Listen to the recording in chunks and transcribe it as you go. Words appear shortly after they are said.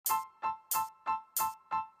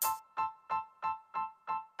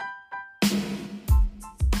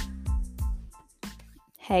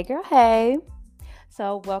Hey girl, hey.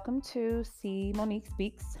 So, welcome to See Monique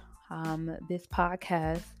Speaks. This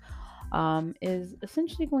podcast is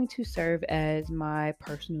essentially going to serve as my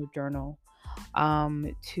personal journal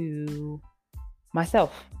to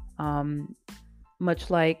myself, much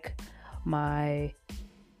like my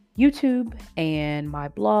YouTube and my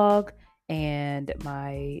blog and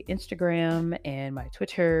my Instagram and my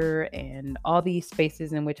Twitter and all these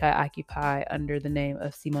spaces in which I occupy under the name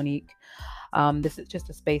of See Monique. This is just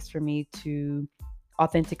a space for me to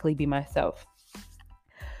authentically be myself.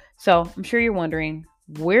 So I'm sure you're wondering,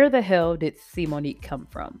 where the hell did See Monique come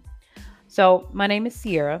from? So my name is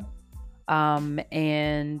Sierra,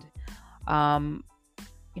 and um,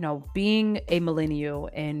 being a millennial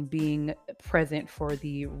and being present for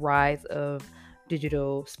the rise of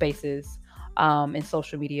digital spaces and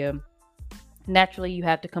social media, naturally you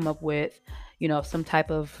have to come up with, some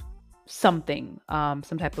type of something,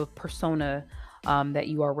 some type of persona that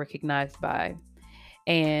you are recognized by.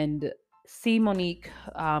 And See Monique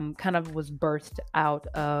kind of was birthed out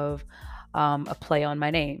of a play on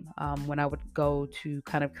my name. When I would go to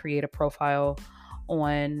kind of create a profile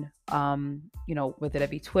on, whether that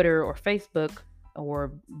be Twitter or Facebook,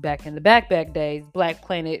 or back in the back days, Black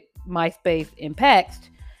Planet, MySpace, Impact,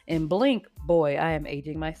 and Blink. Boy, I am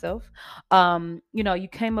aging myself. You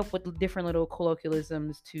came up with different little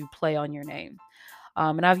colloquialisms to play on your name.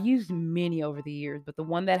 And I've used many over the years, but the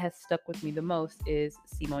one that has stuck with me the most is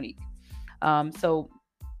See Monique. So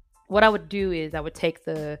what I would do is I would take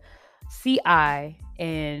the CI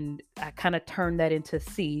and I kind of turn that into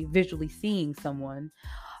see, visually seeing someone,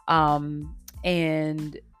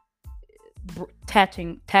 and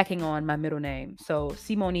tacking on my middle name. So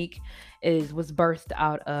See Monique was birthed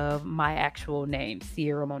out of my actual name,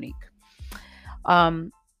 Sierra Monique.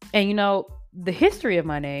 Um, and the history of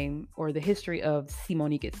my name, or the history of See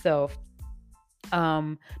Monique itself,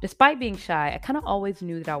 despite being shy, I kind of always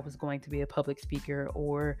knew that I was going to be a public speaker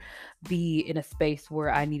or be in a space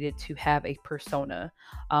where I needed to have a persona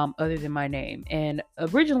other than my name. And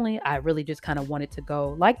originally, I really just kind of wanted to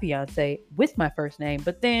go like Beyonce with my first name.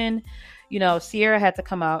 But then, Sierra had to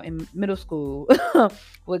come out in middle school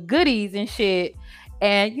with goodies and shit.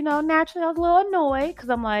 And, naturally, I was a little annoyed because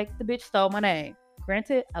I'm like, the bitch stole my name.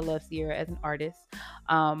 Granted, I love Sierra as an artist.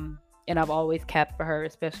 And I've always capped for her,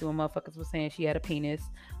 especially when motherfuckers was saying she had a penis,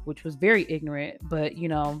 which was very ignorant, but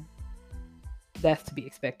that's to be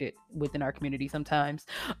expected within our community sometimes.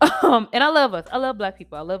 And I love us. I love Black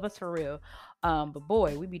people. I love us for real. But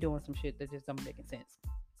boy, we be doing some shit that just don't make sense.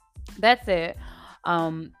 That said,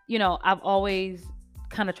 I've always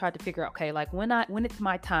kind of tried to figure out, okay, like when it's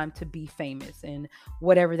my time to be famous and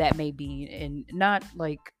whatever that may be, and not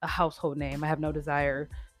like a household name. I have no desire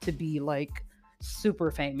to be like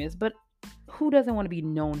super famous, but who doesn't want to be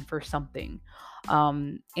known for something?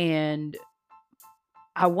 And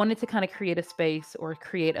I wanted to kind of create a space or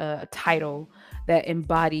create a title that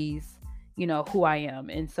embodies, who I am.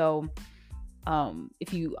 And so,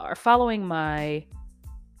 if you are following my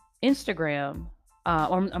Instagram,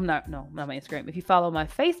 or I'm not, no, not my Instagram. If you follow my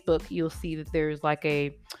Facebook, you'll see that there's like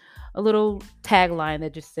a little tagline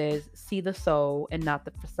that just says, "See the soul and not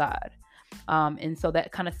the facade." And so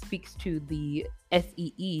that kind of speaks to the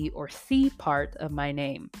SEE or C part of my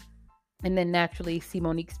name. And then naturally, See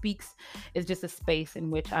Monique Speaks is just a space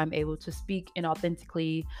in which I'm able to speak and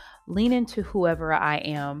authentically lean into whoever I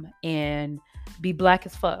am and be Black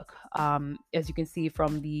as fuck. As you can see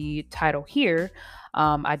from the title here,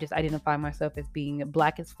 I just identify myself as being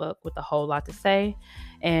Black as fuck with a whole lot to say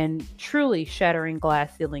and truly shattering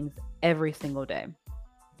glass ceilings every single day.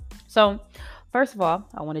 So, first of all,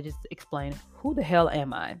 I want to just explain, who the hell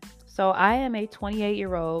am I? So, I am a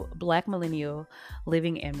 28-year-old Black millennial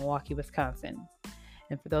living in Milwaukee, Wisconsin.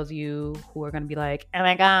 And for those of you who are going to be like, oh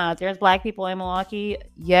my God, there's Black people in Milwaukee.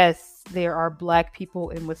 Yes, there are Black people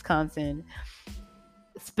in Wisconsin.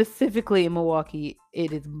 Specifically in Milwaukee,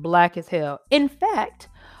 it is Black as hell. In fact,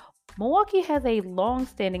 Milwaukee has a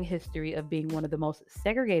long-standing history of being one of the most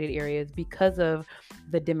segregated areas because of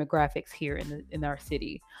the demographics here in our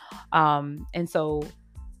city, and so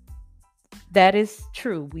that is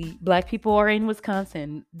true. We Black people are in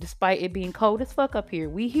Wisconsin, despite it being cold as fuck up here.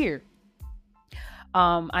 We here.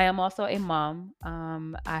 I am also a mom.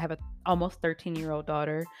 I have a almost 13-year-old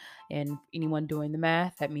daughter, and anyone doing the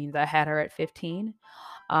math, that means I had her at 15.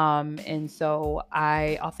 And so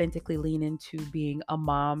I authentically lean into being a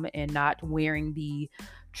mom and not wearing the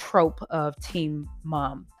trope of teen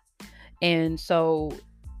mom. And so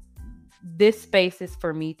this space is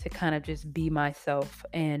for me to kind of just be myself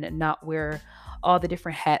and not wear all the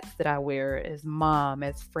different hats that I wear as mom,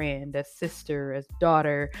 as friend, as sister, as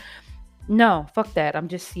daughter. No, fuck that. I'm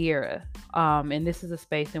just Sierra. And this is a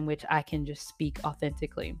space in which I can just speak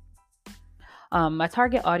authentically. My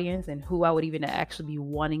target audience and who I would even actually be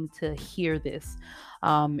wanting to hear this,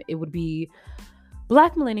 it would be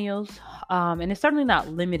Black millennials, and it's certainly not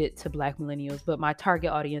limited to Black millennials, but my target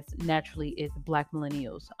audience naturally is Black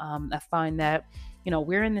millennials. I find that,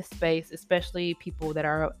 we're in this space, especially people that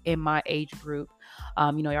are in my age group,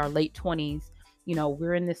 our late 20s.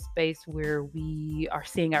 We're in this space where we are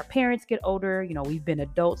seeing our parents get older. We've been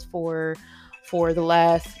adults for the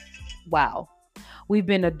last, wow, we've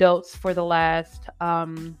been adults for the last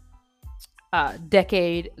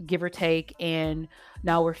decade, give or take, and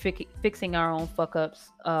now we're fixing our own fuck ups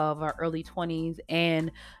of our early 20s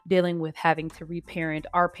and dealing with having to reparent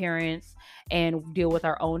our parents and deal with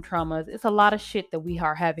our own traumas. It's a lot of shit that we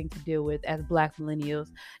are having to deal with as Black millennials,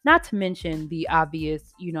 not to mention the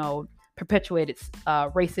obvious, perpetuated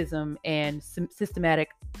racism and systematic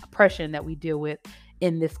oppression that we deal with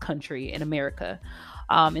in this country, in America.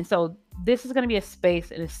 And so this is going to be a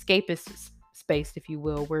space, an escapist space, if you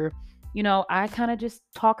will, where I kind of just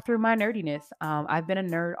talk through my nerdiness. I've been a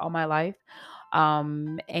nerd all my life.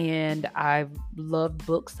 And I've loved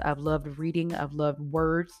books. I've loved reading. I've loved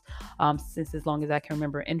words since as long as I can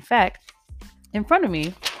remember. In fact, in front of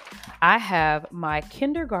me, I have my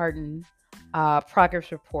kindergarten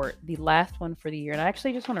progress report, the last one for the year. And I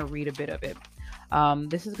actually just want to read a bit of it.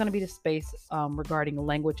 This is going to be the space regarding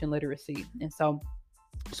language and literacy. And so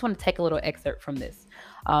I just want to take a little excerpt from this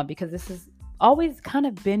because this has always kind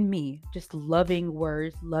of been me, just loving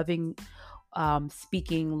words, loving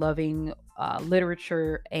speaking, loving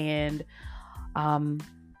literature, and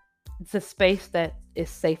it's a space that is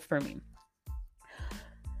safe for me.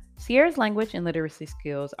 Sierra's language and literacy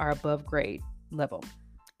skills are above grade level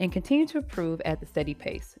and continue to improve at a steady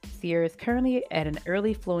pace. Sierra is currently at an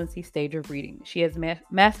early fluency stage of reading. She has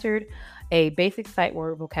mastered a basic sight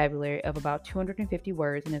word vocabulary of about 250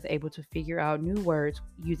 words and is able to figure out new words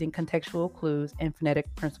using contextual clues and phonetic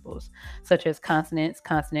principles, such as consonants,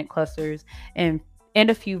 consonant clusters, and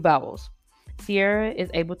a few vowels. Sierra is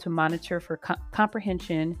able to monitor for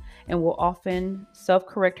comprehension and will often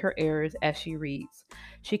self-correct her errors as she reads.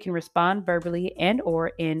 She can respond verbally and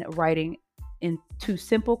or in writing into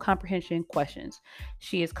simple comprehension questions.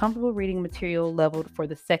 She is comfortable reading material leveled for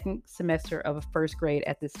the second semester of a first grade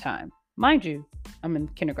at this time. Mind you, I'm in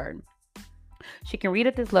kindergarten. She can read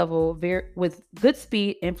at this level with good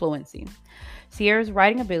speed and fluency. Sierra's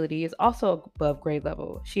writing ability is also above grade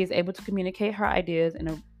level. She is able to communicate her ideas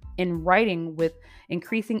in writing with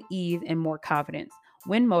increasing ease and more confidence.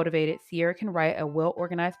 When motivated, Sierra can write a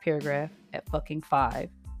well-organized paragraph at fucking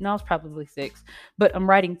 5. No, it's probably 6, but I'm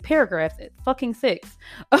writing paragraphs at fucking 6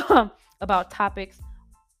 about topics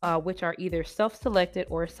which are either self-selected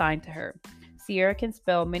or assigned to her. Sierra can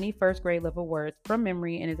spell many first grade level words from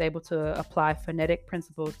memory and is able to apply phonetic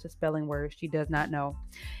principles to spelling words she does not know.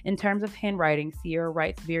 In terms of handwriting, Sierra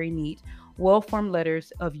writes very neat, well-formed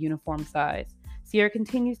letters of uniform size. Sierra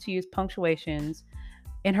continues to use punctuations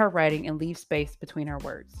in her writing and leave space between her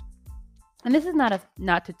words. And this is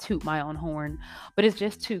not to toot my own horn, but it's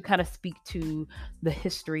just to kind of speak to the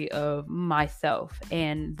history of myself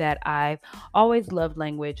and that I've always loved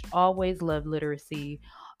language, always loved literacy,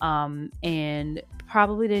 and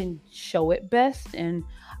probably didn't show it best. And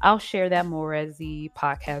I'll share that more as the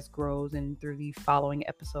podcast grows and through the following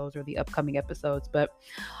episodes or the upcoming episodes. But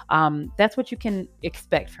that's what you can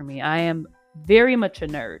expect from me. I am very much a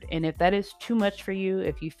nerd. And if that is too much for you,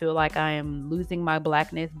 if you feel like I am losing my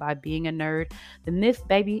blackness by being a nerd, then this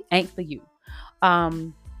baby ain't for you.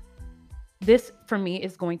 This for me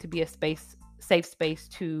is going to be a safe space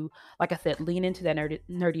to, like I said, lean into that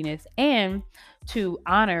nerdiness and to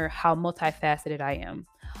honor how multifaceted I am.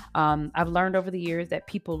 I've learned over the years that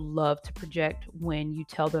people love to project when you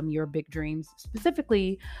tell them your big dreams,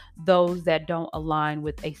 specifically those that don't align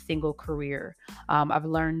with a single career. I've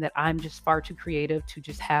learned that I'm just far too creative to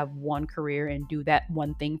just have one career and do that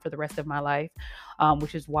one thing for the rest of my life,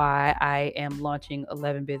 which is why I am launching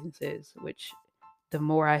 11 businesses, which the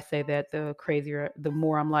more I say that, the crazier, the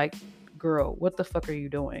more I'm like, girl, what the fuck are you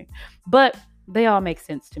doing? But they all make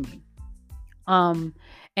sense to me.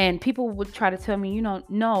 And people would try to tell me,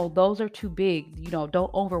 no, those are too big.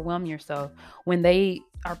 Don't overwhelm yourself when they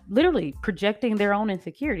are literally projecting their own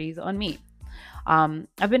insecurities on me.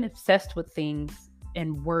 I've been obsessed with things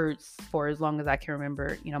and words for as long as I can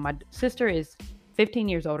remember. My sister is 15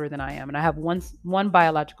 years older than I am, and I have one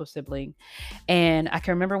biological sibling. And I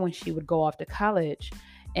can remember when she would go off to college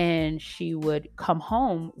and she would come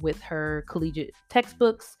home with her collegiate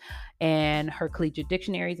textbooks and her collegiate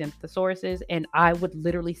dictionaries and thesauruses, and I would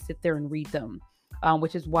literally sit there and read them.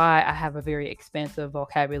 which is why I have a very expansive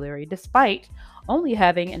vocabulary despite only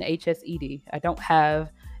having an HSED. I don't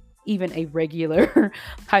have even a regular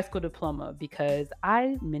high school diploma because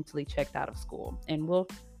I mentally checked out of school. And we'll,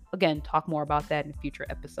 again, talk more about that in future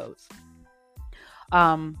episodes.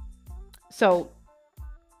 Um, so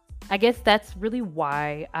I guess that's really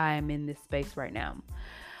why I'm in this space right now.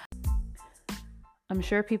 I'm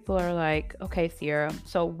sure people are like, okay, Sierra,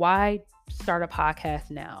 so why start a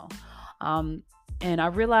podcast now? Um, and I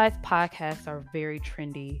realize podcasts are very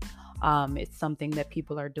trendy. It's something that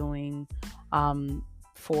people are doing um,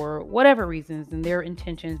 for whatever reasons, and their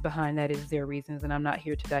intentions behind that is their reasons, and I'm not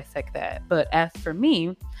here to dissect that. But as for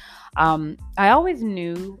me, I always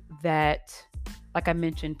knew that, like I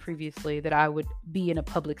mentioned previously, that I would be in a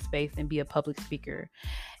public space and be a public speaker.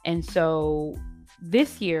 And so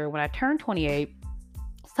this year, when I turned 28,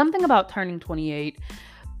 something about turning 28,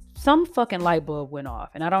 some fucking light bulb went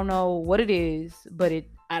off. And I don't know what it is, but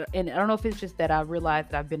and I don't know if it's just that I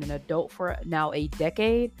realized that I've been an adult for now a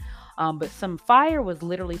decade. But some fire was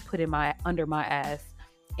literally put in under my ass.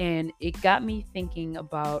 And it got me thinking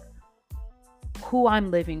about who I'm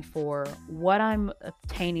living for, what I'm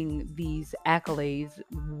obtaining these accolades,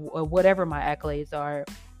 whatever my accolades are,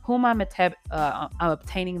 whom I'm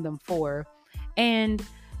obtaining them for, and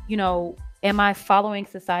am I following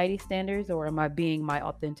society standards or am I being my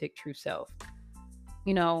authentic true self?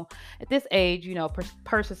 At this age,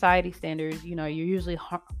 per society standards, you're usually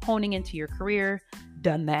honing into your career,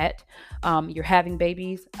 done that. You're having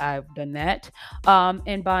babies, I've done that.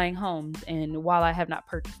 And buying homes. And while I have not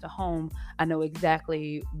purchased a home, I know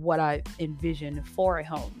exactly what I envision for a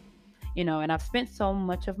home. And I've spent so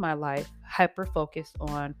much of my life hyper focused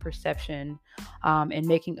on perception and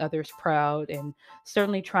making others proud, and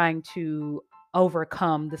certainly trying to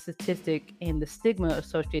overcome the statistic and the stigma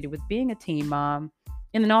associated with being a teen mom,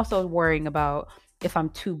 and then also worrying about if I'm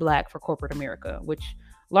too black for corporate America, which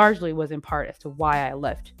largely was in part as to why I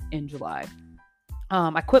left in July.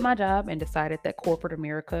 I quit my job and decided that corporate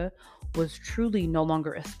America was truly no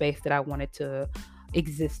longer a space that I wanted to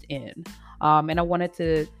exist in. And I wanted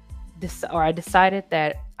to I decided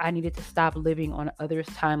that I needed to stop living on others'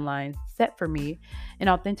 timelines set for me and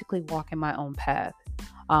authentically walk in my own path.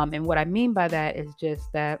 And what I mean by that is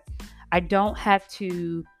just that I don't have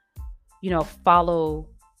to, follow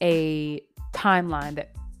a timeline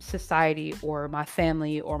that society or my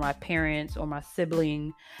family or my parents or my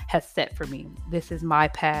sibling has set for me. This is my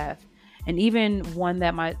path. And even one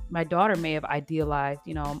that my daughter may have idealized,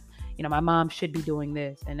 my mom should be doing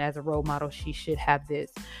this, and as a role model, she should have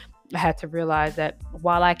this. I had to realize that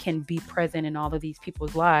while I can be present in all of these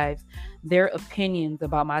people's lives, their opinions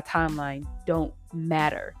about my timeline don't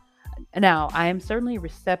matter. Now, I am certainly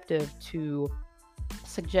receptive to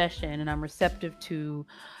suggestion, and I'm receptive to,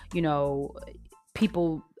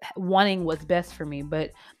 people wanting what's best for me,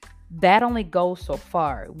 but that only goes so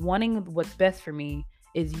far. Wanting what's best for me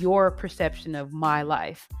is your perception of my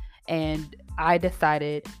life. And I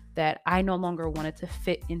decided that I no longer wanted to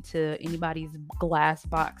fit into anybody's glass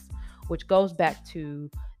box, which goes back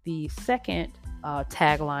to the second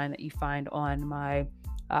tagline that you find on my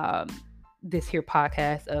this here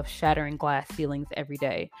podcast of shattering glass ceilings every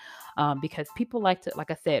day. Because people like to,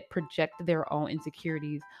 like I said, project their own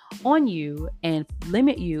insecurities on you and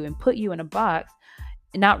limit you and put you in a box,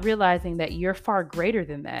 not realizing that you're far greater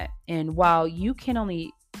than that. And while you can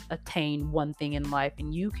only attain one thing in life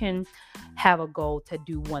and you can have a goal to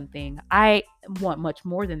do one thing, I want much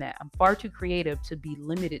more than that. I'm far too creative to be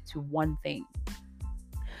limited to one thing.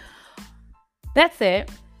 That said,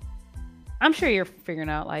 I'm sure you're figuring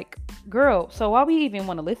out, like, girl, so why we even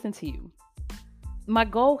want to listen to you? My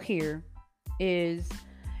goal here is,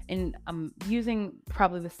 and I'm using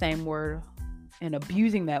probably the same word and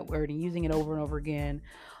abusing that word and using it over and over again,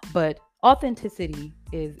 but authenticity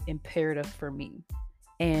is imperative for me.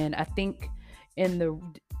 And I think in the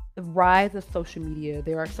rise of social media,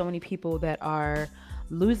 there are so many people that are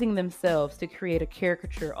losing themselves to create a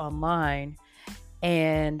caricature online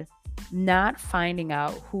and not finding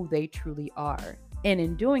out who they truly are. And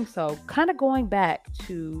in doing so, kind of going back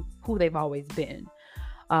to who they've always been.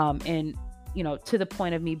 And, to the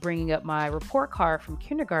point of me bringing up my report card from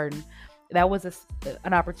kindergarten, that was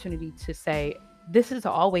an opportunity to say, this has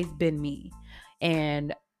always been me.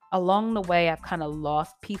 And along the way, I've kind of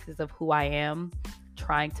lost pieces of who I am,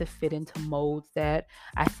 trying to fit into molds that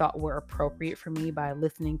I thought were appropriate for me by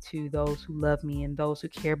listening to those who love me and those who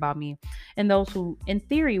care about me and those who, in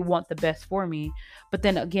theory, want the best for me. But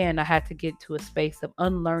then again, I had to get to a space of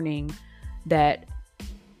unlearning that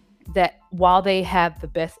while they have the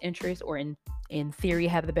best interest, or in theory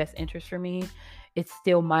have the best interest for me, it's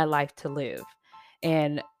still my life to live.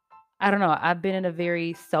 And I don't know, I've been in a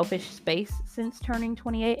very selfish space since turning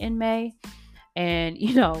 28 in May. And,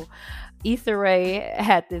 Issa Rae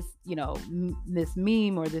had this, this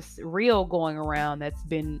meme or this reel going around that's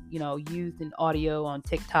been, used in audio on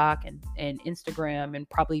TikTok and Instagram, and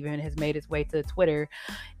probably even has made its way to Twitter,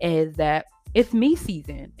 is that it's me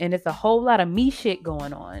season and it's a whole lot of me shit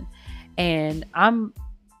going on. And I'm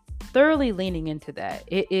thoroughly leaning into that.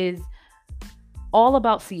 It is all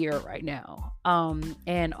about Sierra right now,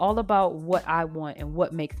 and all about what I want and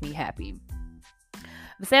what makes me happy.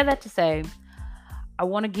 But say that to say, I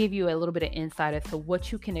want to give you a little bit of insight as to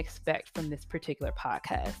what you can expect from this particular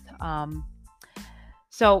podcast.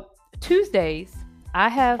 So Tuesdays, I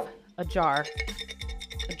have a jar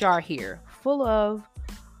here full of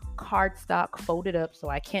cardstock folded up so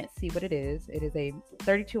I can't see what it is. It is a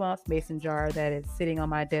 32-ounce mason jar that is sitting on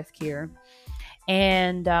my desk here.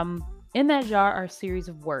 And in that jar are a series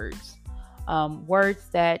of words, words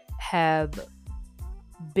that have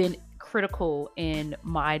been critical in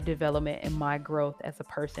my development and my growth as a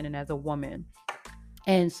person and as a woman.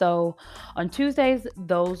 And so on Tuesdays,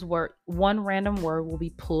 one random word will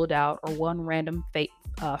be pulled out, or one random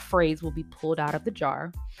phrase will be pulled out of the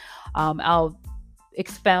jar. I'll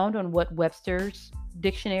expound on what Webster's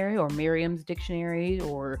dictionary or Merriam's dictionary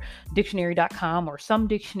or dictionary.com or some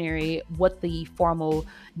dictionary, what the formal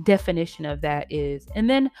definition of that is. And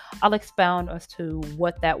then I'll expound as to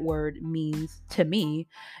what that word means to me,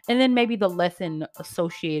 and then maybe the lesson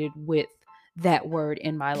associated with that word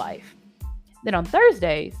in my life. Then on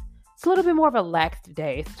Thursdays, it's a little bit more of a lax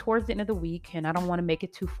day. It's towards the end of the week, and I don't want to make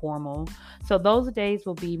it too formal. So those days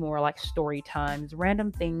will be more like story times,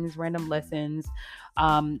 random things, random lessons,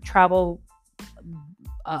 travel,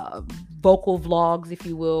 vocal vlogs, if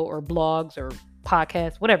you will, or blogs or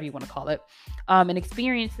podcasts, whatever you want to call it, and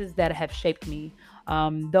experiences that have shaped me.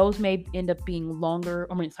 Those may end up being shorter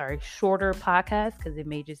podcasts, because it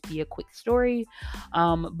may just be a quick story.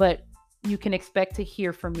 But you can expect to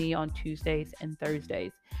hear from me on Tuesdays and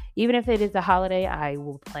Thursdays. Even if it is a holiday, I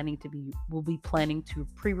will be planning to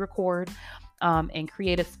pre-record, and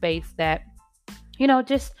create a space that,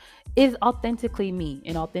 just is authentically me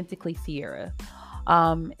and authentically Sierra.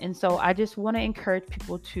 And so I just want to encourage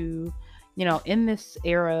people to, in this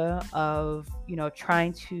era of,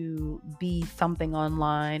 trying to be something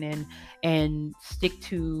online and stick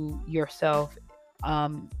to yourself,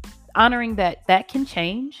 honoring that can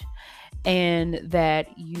change, and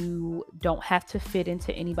that you don't have to fit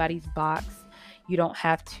into anybody's box. You don't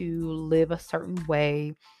have to live a certain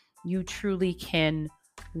way. You truly can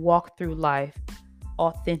walk through life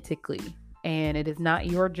authentically. And it is not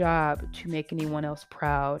your job to make anyone else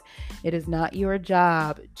proud. It is not your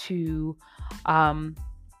job to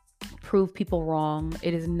prove people wrong.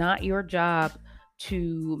 It is not your job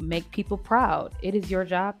to make people proud. It is your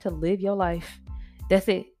job to live your life. That's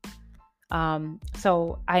it.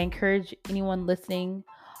 So I encourage anyone listening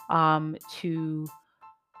to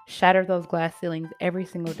shatter those glass ceilings every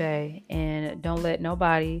single day, and don't let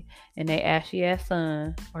nobody and they ashy ass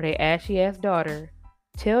son or they ashy ass daughter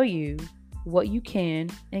tell you what you can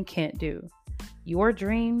and can't do. Your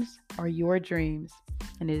dreams are your dreams,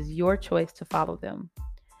 and it is your choice to follow them.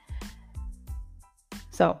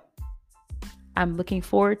 So I'm looking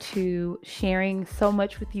forward to sharing so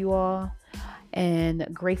much with you all and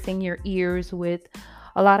gracing your ears with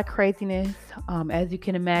a lot of craziness, as you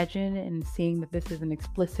can imagine, and seeing that this is an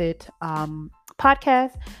explicit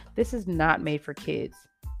podcast. This is not made for kids.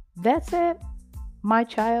 That said, my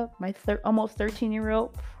child, my almost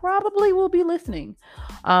 13-year-old, probably will be listening,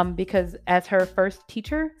 because as her first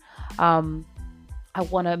teacher, I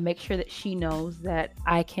want to make sure that she knows that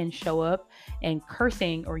I can show up, and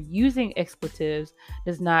cursing or using expletives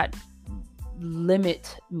does not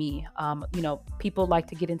limit me. People like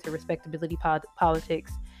to get into respectability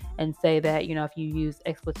politics and say that, if you use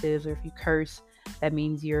expletives or if you curse, that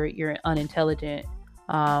means you're unintelligent.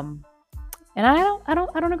 And I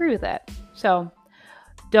don't agree with that. So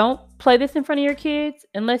don't play this in front of your kids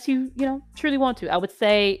unless you truly want to. I would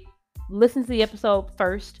say listen to the episode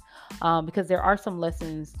first, because there are some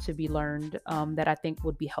lessons to be learned that I think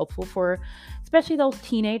would be helpful for especially those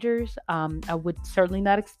teenagers. I would certainly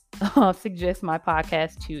not suggest my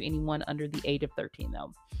podcast to anyone under the age of 13,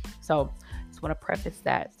 though. So just want to preface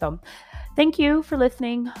that. So thank you for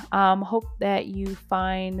listening. Hope that you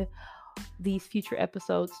find these future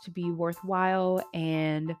episodes to be worthwhile,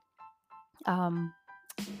 and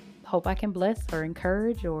hope I can bless or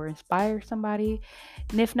encourage or inspire somebody.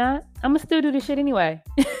 And if not, I'm going to still do this shit anyway.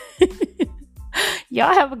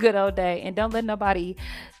 Y'all have a good old day, and don't let nobody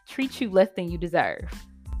treat you less than you deserve.